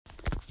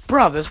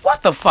brothers,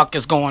 what the fuck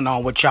is going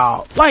on with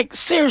y'all? Like,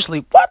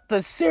 seriously, what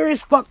the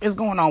serious fuck is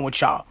going on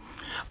with y'all?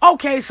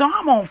 Okay, so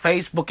I'm on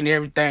Facebook and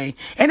everything,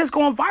 and it's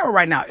going viral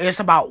right now. It's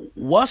about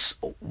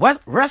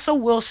Russell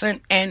Wilson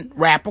and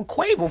rapper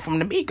Quavo from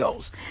the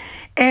Migos.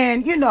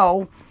 And, you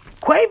know,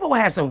 Quavo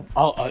has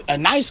a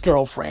nice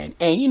girlfriend,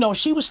 and, you know,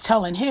 she was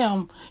telling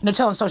him,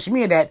 telling social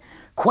media that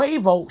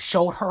Quavo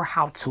showed her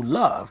how to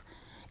love.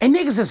 And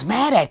niggas is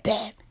mad at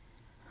that.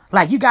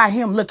 Like, you got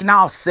him looking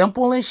all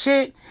simple and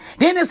shit.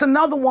 Then there's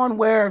another one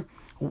where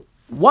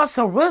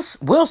Russell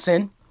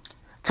Wilson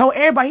told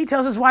everybody, he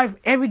tells his wife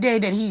every day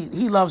that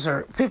he loves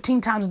her 15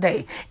 times a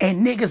day.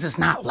 And niggas is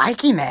not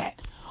liking that.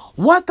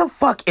 What the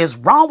fuck is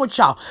wrong with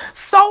y'all?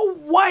 So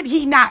what?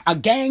 He not a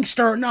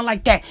gangster or nothing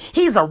like that.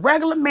 He's a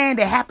regular man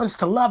that happens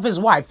to love his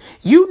wife.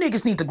 You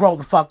niggas need to grow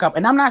the fuck up.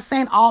 And I'm not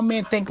saying all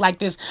men think like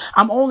this.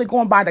 I'm only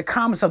going by the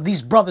comments of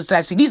these brothers that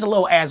I see. These are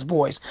little ass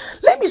boys.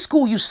 Let me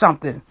school you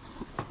something.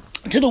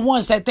 To the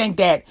ones that think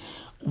that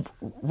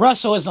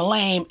Russell is a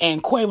lame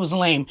and Quavo's a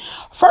lame.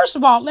 First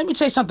of all, let me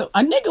tell you something. A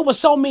nigga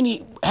with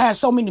has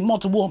so many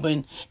multiple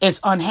women is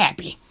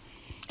unhappy.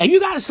 And you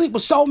got to sleep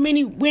with so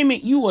many women,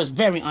 you was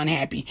very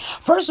unhappy.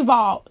 First of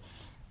all,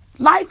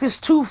 life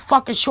is too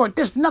fucking short.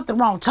 There's nothing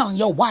wrong telling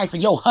your wife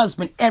and your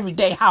husband every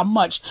day how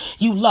much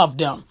you love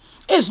them.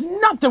 There's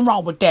nothing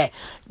wrong with that.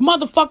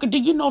 Motherfucker, do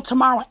you know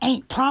tomorrow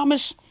ain't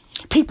promised?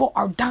 People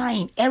are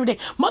dying every day.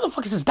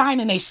 Motherfuckers is dying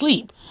in their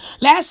sleep.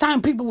 Last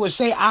time people would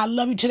say, I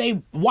love you to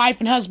their wife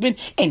and husband,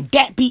 and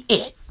that be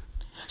it.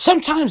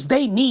 Sometimes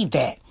they need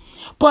that.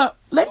 But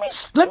let me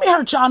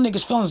hurt y'all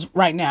niggas' feelings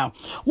right now.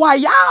 While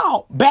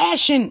y'all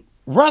bashing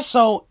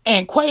Russell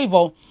and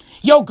Quavo,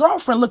 your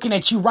girlfriend looking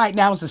at you right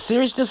now is a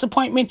serious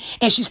disappointment,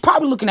 and she's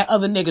probably looking at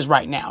other niggas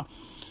right now.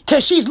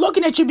 Because she's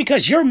looking at you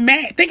because you're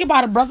mad. Think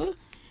about it, brother.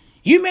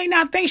 You may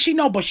not think she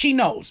knows, but she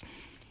knows.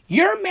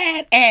 You're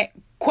mad at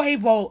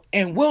Quavo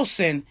and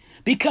Wilson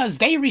because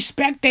they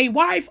respect their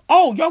wife.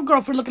 Oh, your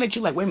girlfriend looking at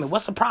you like, wait a minute,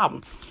 what's the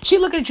problem? She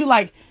looking at you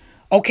like,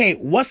 okay,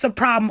 what's the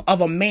problem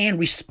of a man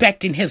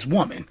respecting his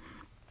woman?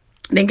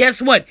 Then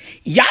guess what?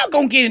 Y'all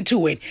gonna get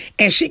into it,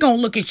 and she gonna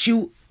look at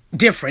you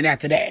different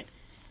after that.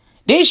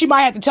 Then she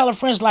might have to tell her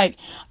friends like,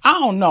 I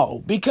don't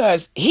know,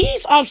 because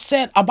he's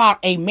upset about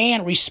a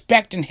man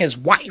respecting his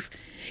wife.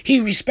 He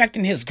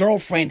respecting his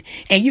girlfriend,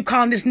 and you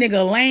calling this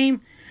nigga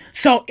lame?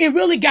 So it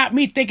really got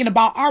me thinking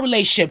about our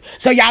relationship.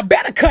 So y'all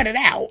better cut it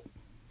out.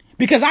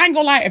 Because I ain't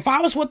gonna lie, if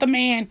I was with a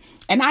man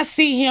and I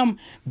see him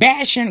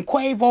bashing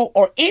Quavo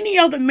or any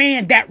other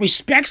man that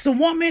respects a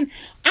woman,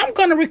 I'm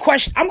gonna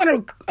question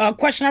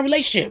our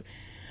relationship.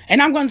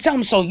 And I'm gonna tell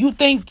him, so you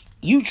think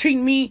you treat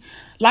me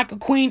like a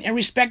queen and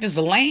respect is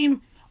a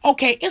lame?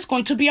 Okay, it's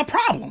going to be a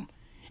problem.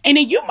 And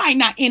then you might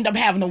not end up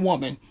having a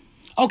woman.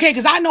 Okay,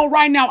 because I know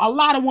right now a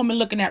lot of women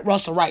looking at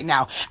Russell right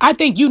now. I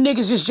think you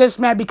niggas is just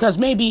mad because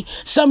maybe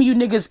some of you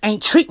niggas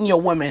ain't treating your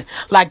women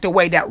like the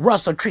way that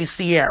Russell treats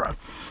Sierra.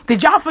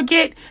 Did y'all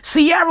forget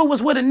Sierra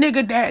was with a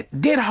nigga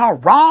that did her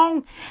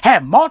wrong,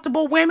 had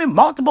multiple women,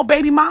 multiple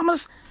baby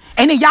mamas,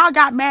 and then y'all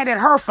got mad at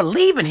her for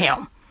leaving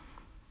him?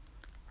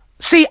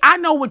 See, I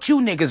know what you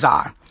niggas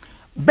are.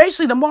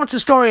 Basically, the moral to the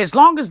story, as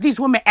long as these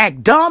women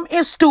act dumb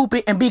and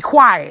stupid and be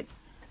quiet,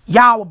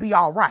 y'all will be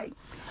all right.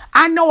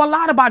 I know a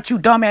lot about you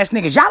dumbass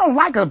niggas. Y'all don't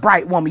like a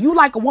bright woman. You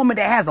like a woman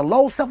that has a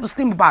low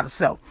self-esteem about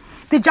herself.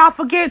 Did y'all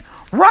forget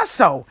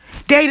Russell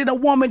dated a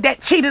woman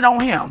that cheated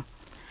on him?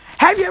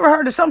 Have you ever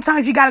heard that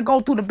sometimes you got to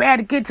go through the bad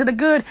to get to the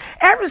good?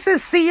 Ever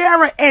since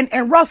Sierra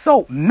and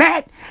Russell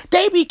met,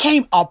 they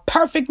became a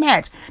perfect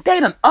match. They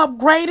done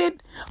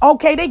upgraded.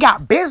 Okay, they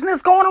got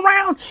business going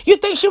around. You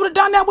think she would have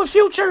done that with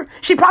Future?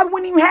 She probably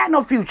wouldn't even have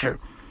no future.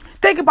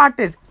 Think about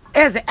this.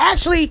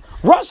 Actually,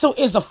 Russell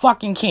is a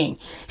fucking king.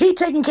 He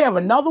taking care of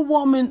another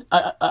woman,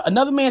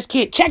 another man's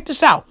kid. Check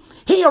this out.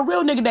 He a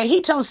real nigga that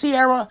he telling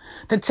Sierra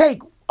to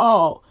take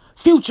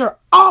Future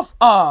off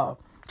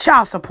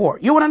child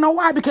support. You want to know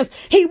why? Because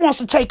he wants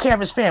to take care of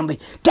his family.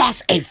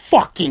 That's a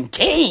fucking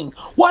king.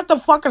 What the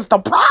fuck is the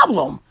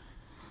problem?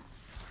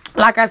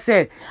 Like I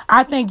said,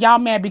 I think y'all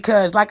mad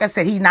because, like I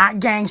said, he's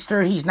not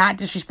gangster. He's not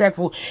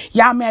disrespectful.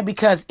 Y'all mad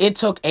because it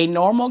took a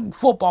normal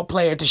football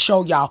player to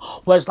show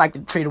y'all what it's like to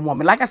treat a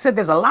woman. Like I said,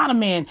 there's a lot of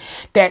men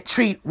that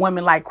treat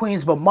women like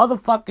queens, but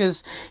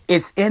motherfuckers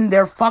is in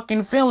their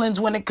fucking feelings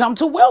when it comes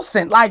to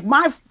Wilson. Like,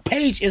 my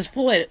page is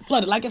flooded.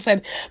 Like I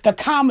said, the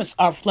comments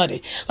are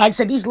flooded. Like I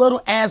said, these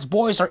little ass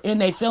boys are in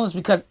their feelings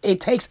because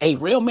it takes a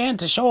real man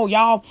to show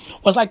y'all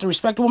what's like to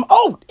respect a woman.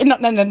 Oh, no,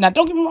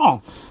 don't get me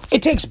wrong.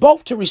 It takes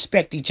both to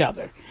respect each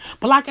other.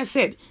 But like I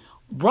said,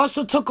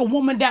 Russell took a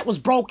woman that was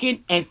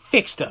broken and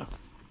fixed her.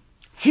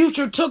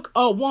 Future took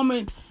a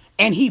woman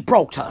and he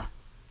broke her.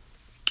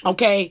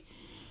 Okay?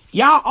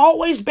 Y'all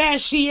always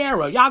bash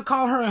Sierra. Y'all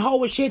call her and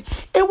hoe and shit.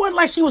 It wasn't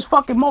like she was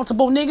fucking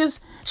multiple niggas.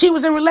 She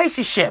was in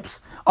relationships.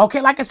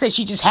 Okay, like I said,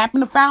 she just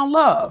happened to find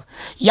love.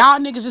 Y'all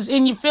niggas is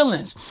in your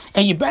feelings.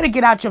 And you better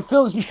get out your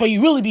feelings before you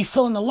really be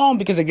feeling alone.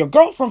 Because if your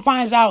girlfriend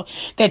finds out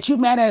that you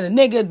mad at a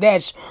nigga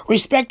that's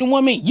respecting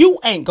women, you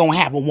ain't gonna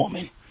have a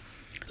woman.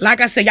 Like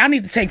I said, y'all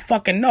need to take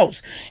fucking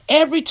notes.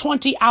 Every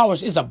 20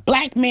 hours is a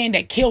black man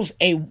that kills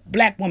a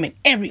black woman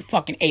every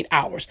fucking 8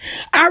 hours.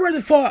 I'd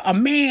rather for a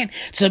man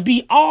to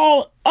be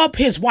all up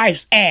his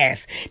wife's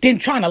ass than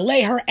trying to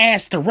lay her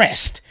ass to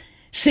rest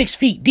 6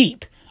 feet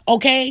deep.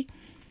 Okay?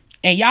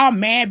 And y'all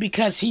mad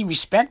because he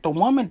respect a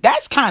woman?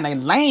 That's kind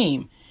of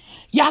lame.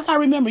 Y'all gotta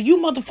remember, you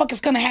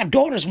motherfuckers gonna have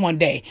daughters one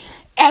day.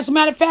 As a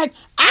matter of fact,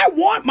 I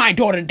want my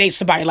daughter to date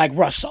somebody like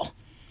Russell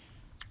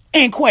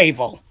and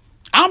Quavo.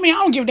 I mean, I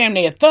don't give a damn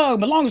they a thug,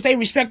 but as long as they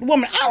respect the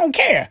woman, I don't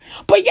care.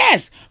 But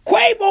yes,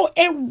 Quavo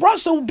and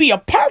Russell would be a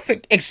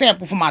perfect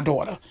example for my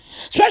daughter.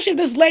 Especially if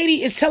this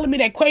lady is telling me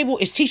that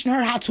Quavo is teaching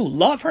her how to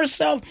love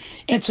herself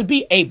and to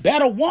be a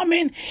better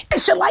woman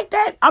and shit like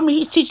that. I mean,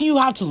 he's teaching you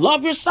how to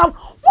love yourself.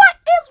 What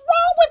is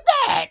wrong with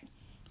that?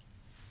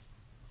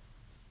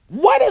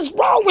 What is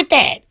wrong with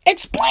that?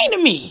 Explain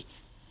to me.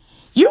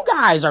 You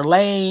guys are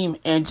lame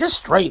and just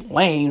straight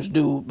lames,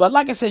 dude. But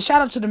like I said,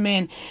 shout out to the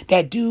men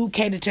that do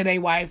cater to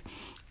their wife.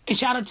 And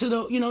shout out to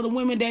the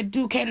women that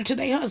do cater to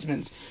their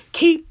husbands.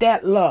 Keep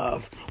that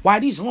love. Why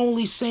these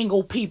lonely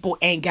single people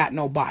ain't got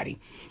nobody.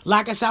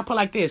 Like I said, I put it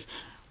like this.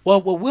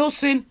 Well, with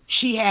Wilson,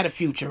 she had a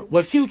future.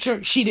 With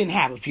Future, she didn't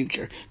have a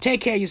future.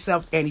 Take care of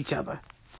yourself and each other.